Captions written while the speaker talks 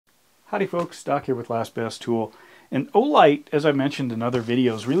Howdy folks, Doc here with Last Best Tool. And Olight, as I mentioned in other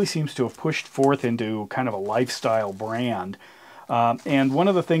videos, really seems to have pushed forth into kind of a lifestyle brand. And one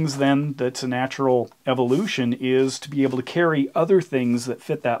of the things then that's a natural evolution is to be able to carry other things that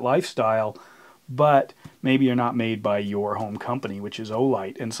fit that lifestyle, but maybe are not made by your home company, which is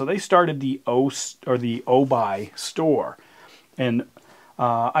Olight. And so they started the Obuy store. And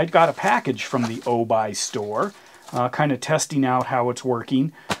I got a package from the Obuy store, kind of testing out how it's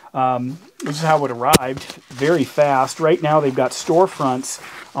working. This is how it arrived, very fast. Right now they've got storefronts,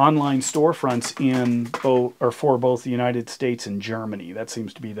 online storefronts in for both the United States and Germany. That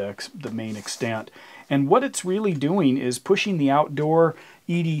seems to be the main extent. And what it's really doing is pushing the outdoor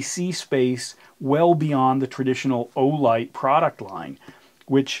EDC space well beyond the traditional Olight product line,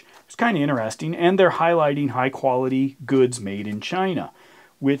 which is kind of interesting. And they're highlighting high quality goods made in China,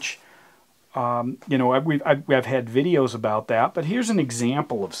 which you know, I've had videos about that, but here's an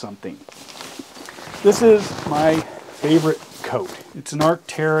example of something. This is my favorite coat. It's an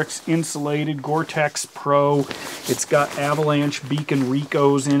Arc'teryx insulated Gore-Tex Pro. It's got avalanche beacon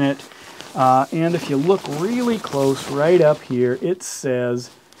Ricos in it. And if you look really close right up here, it says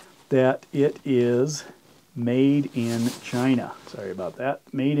that it is made in China. Sorry about that.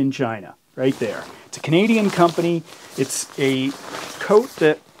 Made in China. Right there. It's a Canadian company. It's a coat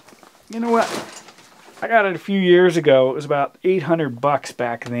that, you know what, I got it a few years ago. It was about 800 bucks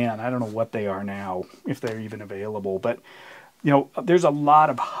back then. I don't know what they are now, if they're even available. But, you know, there's a lot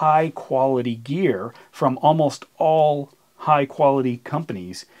of high quality gear from almost all high quality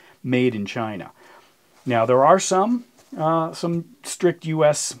companies made in China. Now, there are some strict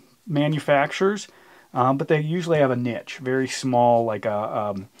U.S. manufacturers, but they usually have a niche, very small, like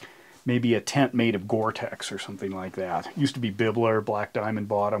maybe a tent made of Gore-Tex or something like that. It used to be Bibler, Black Diamond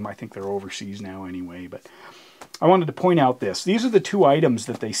Bottom. I think they're overseas now anyway. But I wanted to point out this. These are the two items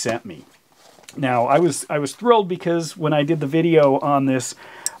that they sent me. Now, I was thrilled because when I did the video on this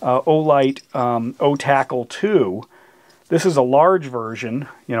Olight O-Tackle 2, this is a large version.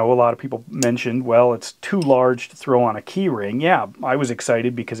 You know, a lot of people mentioned, well, it's too large to throw on a key ring. Yeah, I was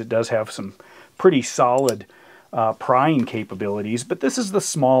excited because it does have some pretty solid prying capabilities, but this is the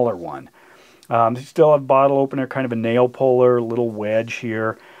smaller one. They still have bottle opener, kind of a nail puller, little wedge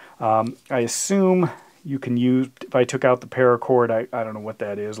here. I assume you can use, if I took out the paracord, I don't know what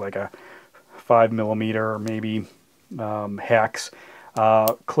that is, like a 5mm or maybe hex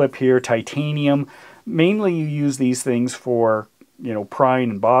clip here, titanium. Mainly you use these things for, you know,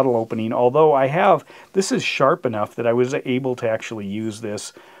 prying and bottle opening, although this is sharp enough that I was able to actually use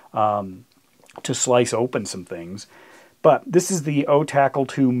this to slice open some things. But this is the O-Tackle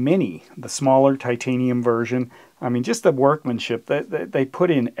 2 Mini, the smaller titanium version. I mean, just the workmanship, they put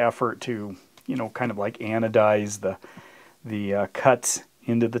in effort to, you know, kind of like anodize the cuts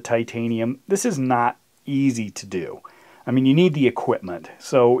into the titanium. This is not easy to do. I mean, you need the equipment,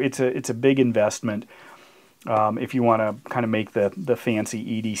 so it's a big investment if you want to kind of make the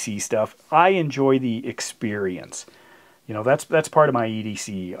fancy EDC stuff. I enjoy the experience. You know, that's part of my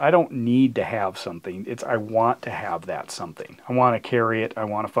EDC. I don't need to have something. I want to have that something. I want to carry it. I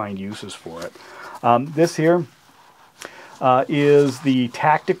want to find uses for it. This here is the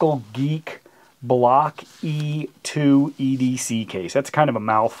Tactical Geek Block E2 EDC case. That's kind of a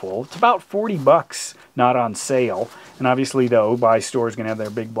mouthful. It's about 40 bucks, not on sale. And obviously the Obuy store is going to have their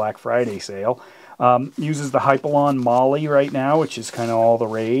big Black Friday sale. Uses the Hypalon Molly right now, which is kind of all the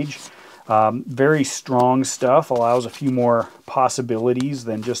rage. Very strong stuff, allows a few more possibilities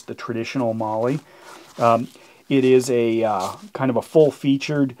than just the traditional Molly. It is a kind of a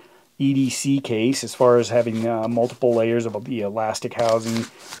full-featured EDC case as far as having multiple layers of the elastic housing,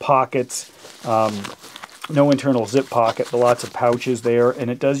 pockets, no internal zip pocket, but lots of pouches there. And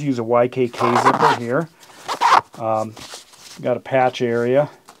it does use a YKK zipper here. Got a patch area,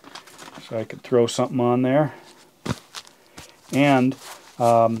 so I could throw something on there. And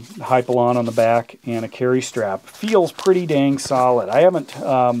Hypalon on the back and a carry strap. Feels pretty dang solid. I haven't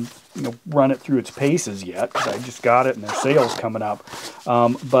you know, run it through its paces yet because I just got it and their sale's coming up.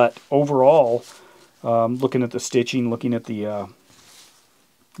 But overall, looking at the stitching, looking at the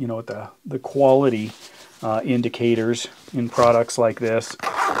you know, at the quality indicators in products like this,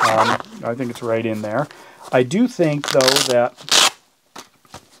 I think it's right in there. I do think though that,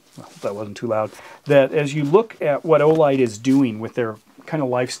 well, that wasn't too loud, that as you look at what Olight is doing with their kind of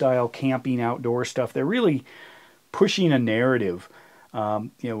lifestyle camping outdoor stuff, they're really pushing a narrative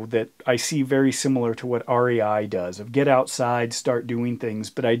you know, that I see very similar to what REI does, of get outside, start doing things.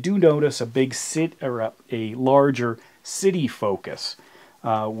 But I do notice a larger city focus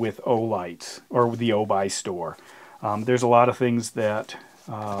with Olight or with the Obuy store. There's a lot of things that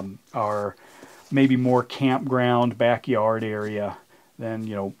are maybe more campground, backyard area than,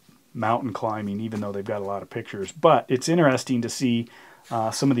 you know, mountain climbing, even though they've got a lot of pictures. But it's interesting to see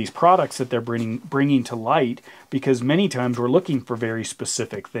some of these products that they're bringing to light, because many times we're looking for very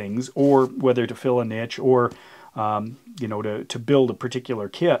specific things, or whether to fill a niche, or you know, to build a particular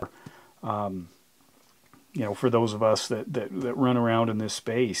kit. You know, for those of us that run around in this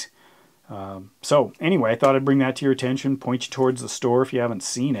space. So anyway, I thought I'd bring that to your attention, point you towards the store if you haven't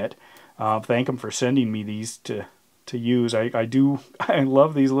seen it. Thank them for sending me these to use. I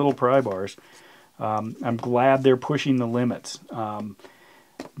love these little pry bars. I'm glad they're pushing the limits.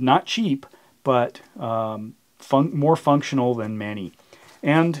 Not cheap, but more functional than many.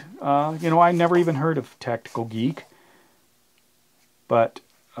 And, you know, I never even heard of Tactical Geek. But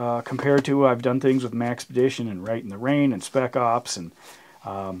compared to, I've done things with Maxpedition and Right in the Rain and Spec Ops and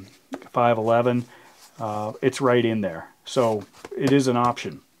 511. It's right in there. So it is an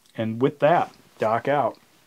option. And with that, Doc out.